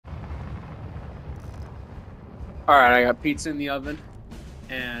Alright, I got pizza in the oven,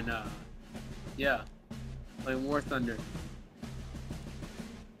 and yeah, playing War Thunder.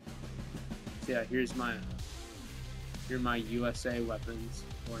 So yeah, here are my USA weapons,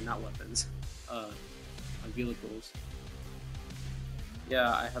 or not weapons, my vehicles. Yeah,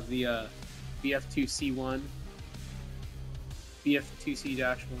 I have the BF2C1,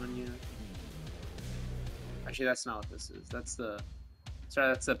 BF2C-1, yeah. Actually, that's not what this is. That's the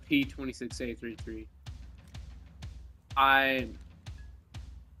P26A33. I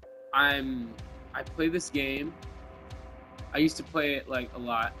play this game. I used to play it like a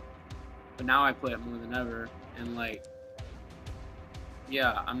lot, but now I play it more than ever. And like,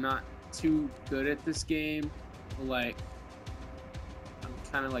 yeah, I'm not too good at this game. But, like, I'm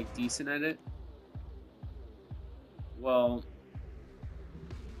kind of like decent at it. Well,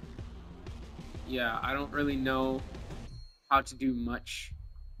 yeah, I don't really know how to do much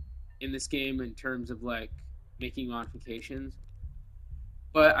in this game in terms of like making modifications.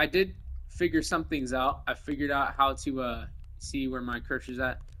 But I did figure some things out. I figured out how to see where my cursor's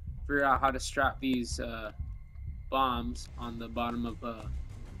at. Figure out how to strap these bombs on the bottom of a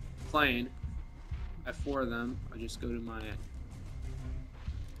plane. I have 4 of them. I'll just go to my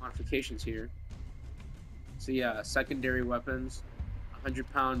modifications here. So yeah, secondary weapons,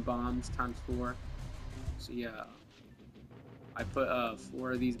 100-pound bombs times 4. So yeah, I put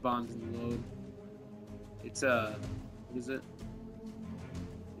 4 of these bombs in the load. It's what is it?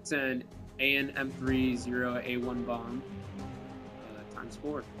 It's an AN-M30A1 bomb times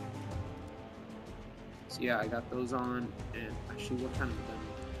 4. So yeah, I got those on, and actually, what kind of gun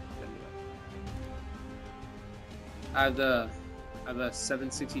do I have? I have a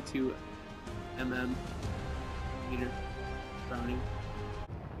 762 meter Browning.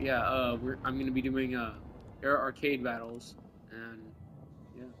 Yeah, I'm gonna be doing air arcade battles, and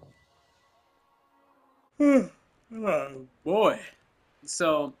yeah. Oh boy.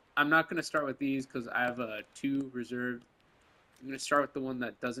 So I'm not gonna start with these because I have 2 reserved. I'm gonna start with the one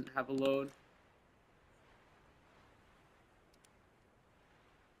that doesn't have a load.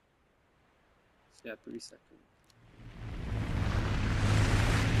 So yeah, 3 seconds.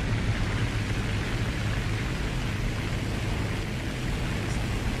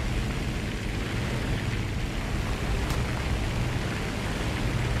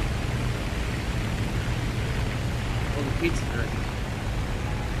 Oh, the pizza's ready.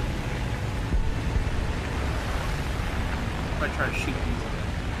 If I try to shoot these.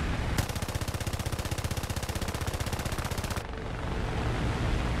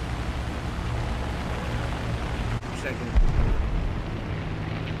 Second.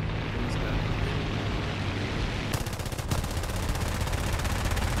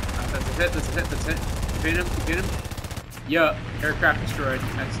 That's a hit. Keep him. Yeah, aircraft destroyed.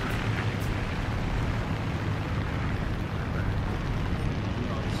 Excellent.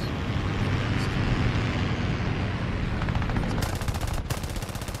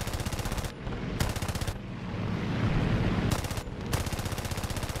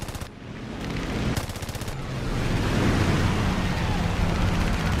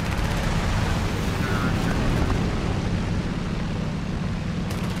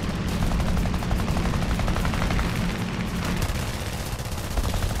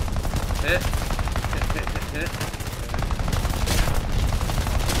 Hit.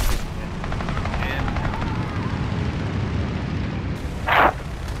 And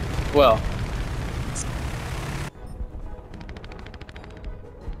well,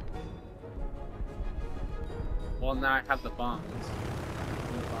 now I have the bombs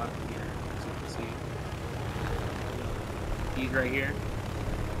on the bottom here, as you can see. These right here.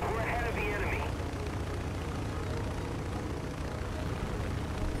 We're ahead of the enemy.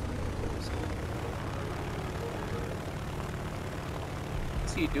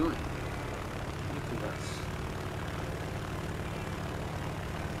 What's he doing? Look at us.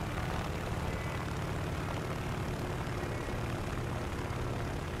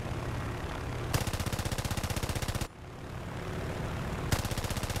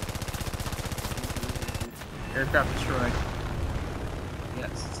 Aircraft destroyed.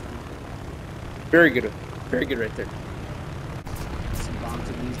 Yes. Very good. Very good right there. Some bombs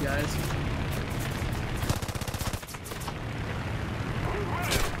on these guys.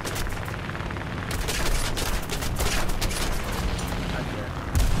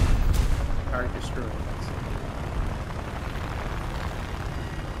 Target destroyed.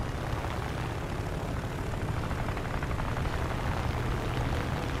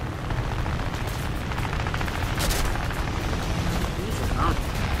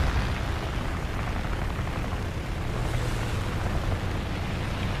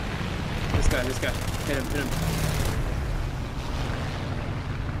 This guy. Hit him.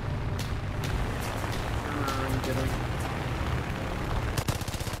 Get him.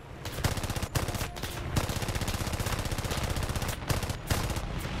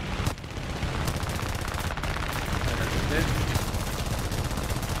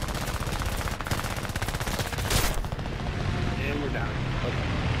 And we're down. Okay.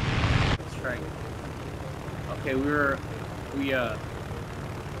 Let's try again. Okay,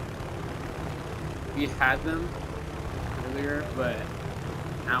 we had them earlier, but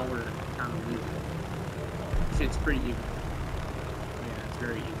now we're kind of losing. Shit's pretty even. Yeah, it's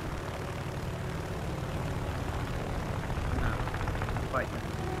very even. No, fight them.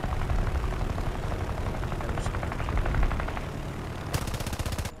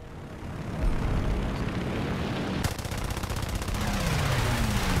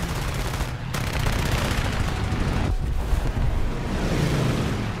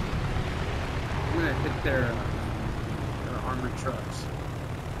 I'm gonna hit their armored trucks.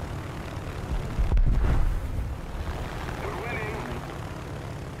 We're winning.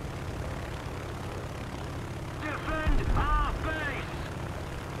 Defend our base.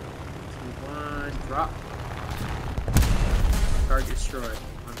 2-1, drop. Target destroyed.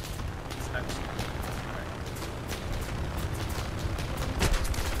 Excellent.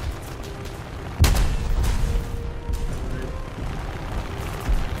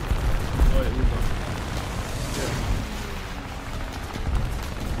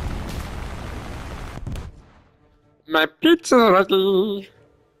 My pizza ready.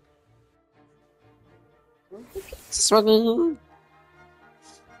 Pizza's ready.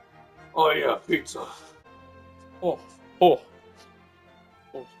 Oh yeah, pizza. Oh.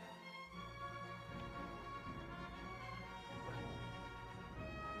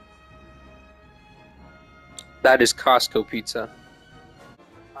 That is Costco pizza.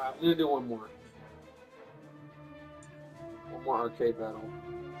 I'm gonna do one more. One more arcade battle.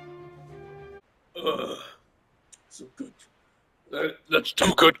 So good. That's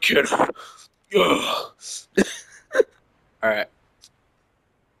too good, kid. Ugh. Alright.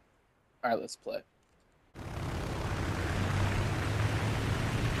 Alright, let's play.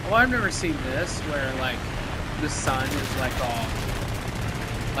 Oh, I've never seen this where like the sun is like all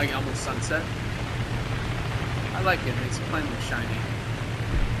like almost sunset. I like it. It makes it plain look shiny.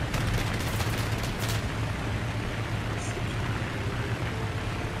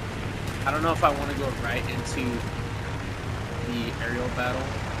 I don't know if I want to go right into the aerial battle.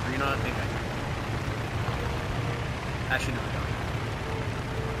 Or you know what? Maybe I can. Actually, no, I don't.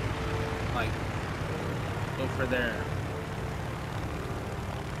 Like, go for their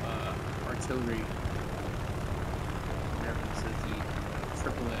artillery. Whatever this is, the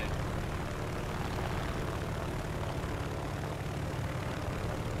AAA.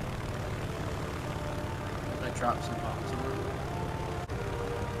 I drop some bombs on them.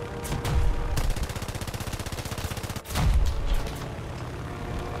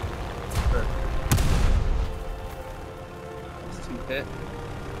 Hit.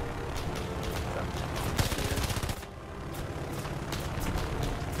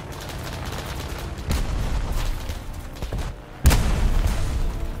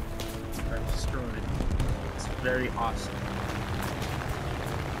 Destroyed. It's very awesome.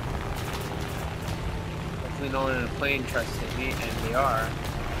 Hopefully no one in a plane tries to hit me, and they are.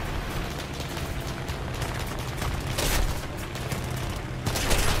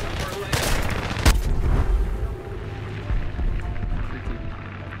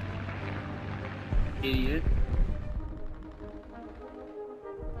 Idiot.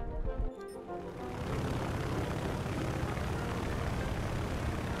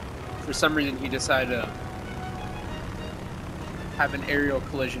 For some reason, he decided to have an aerial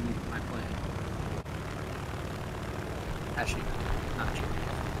collision with my plane. Actually, not true.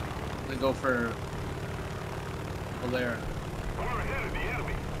 I'm gonna go for Valera. We're ahead of the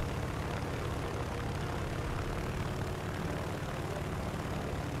enemy.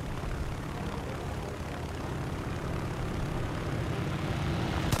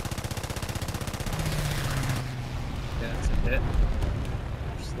 Yeah, that's a hit.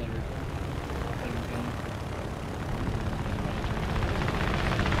 Just let her go.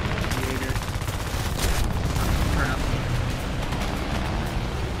 Aviator. Turn up.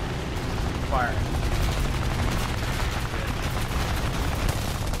 Fire.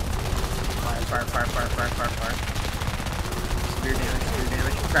 Fire. Severe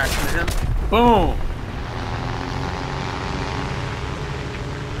damage. Crash into him. Boom!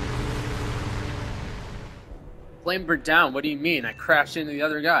 Flame burnt down. What do you mean? I crashed into the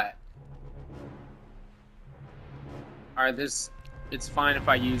other guy. Alright, this it's fine if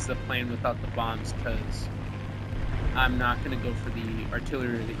I use the plane without the bombs, because I'm not going to go for the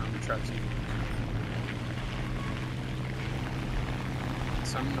artillery or the armored trucks anymore.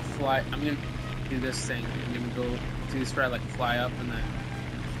 So I'm going to fly, I'm going to do this thing. I'm going to go do this where I like fly up and then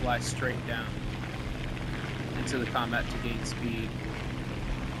fly straight down into the combat to gain speed.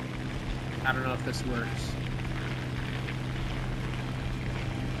 I don't know if this works.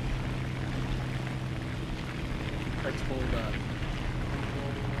 Let's hold up.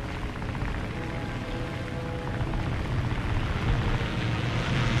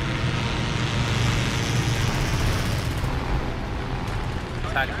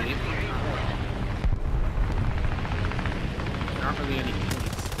 Attack me. There aren't really any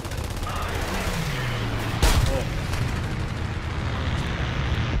points. Oh.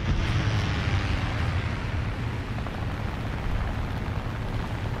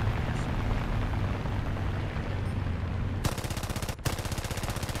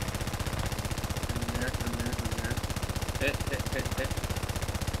 Hit.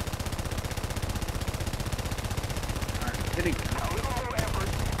 Alright, hitting. A little more effort,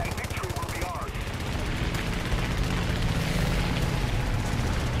 and victory will be ours.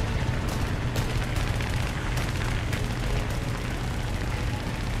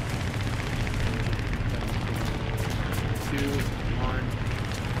 Two, one.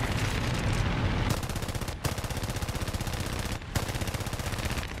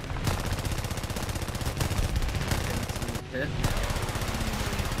 Hit.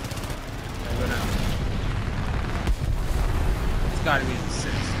 I go down. It's gotta be in the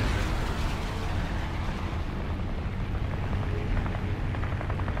 6.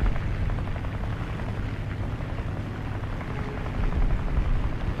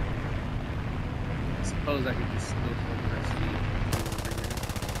 I suppose I could just go for the rest of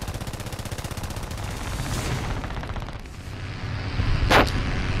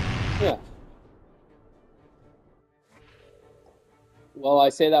the yeah. Well, I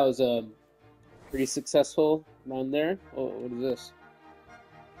say that was a pretty successful run there. Oh, what is this?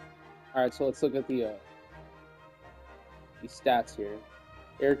 Alright, so let's look at the stats here.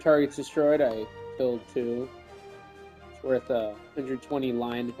 Air targets destroyed, I killed 2. It's worth 120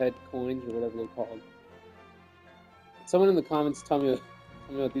 lion head coins, or whatever they're called. Someone in the comments tell me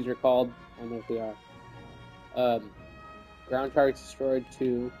what these are called. I don't know if they are. Ground targets destroyed,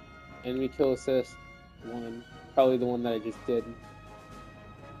 2. Enemy kill assist, 1. Probably the one that I just did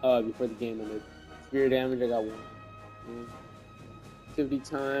before the game ended. Severe damage, I got 1. Activity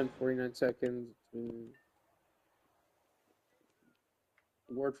time, 49 seconds.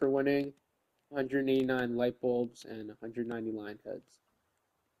 Award for winning, 189 light bulbs and 190 lion heads.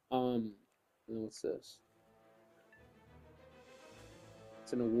 And what's this?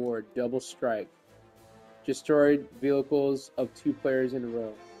 It's an award, double strike. Destroyed vehicles of 2 players in a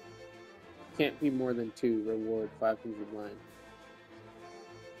row. Can't be more than 2. Reward 500 lion.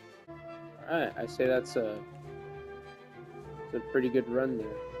 Alright, I say that's a pretty good run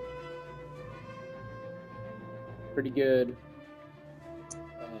there. Pretty good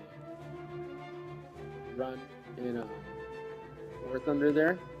run in War Thunder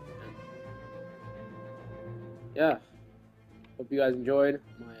there. And yeah, hope you guys enjoyed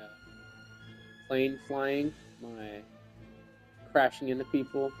my plane flying, my crashing into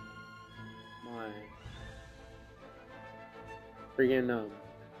people, my friggin'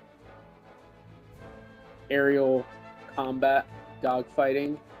 aerial combat,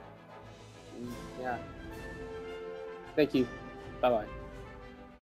 dogfighting. Yeah. Thank you. Bye-bye.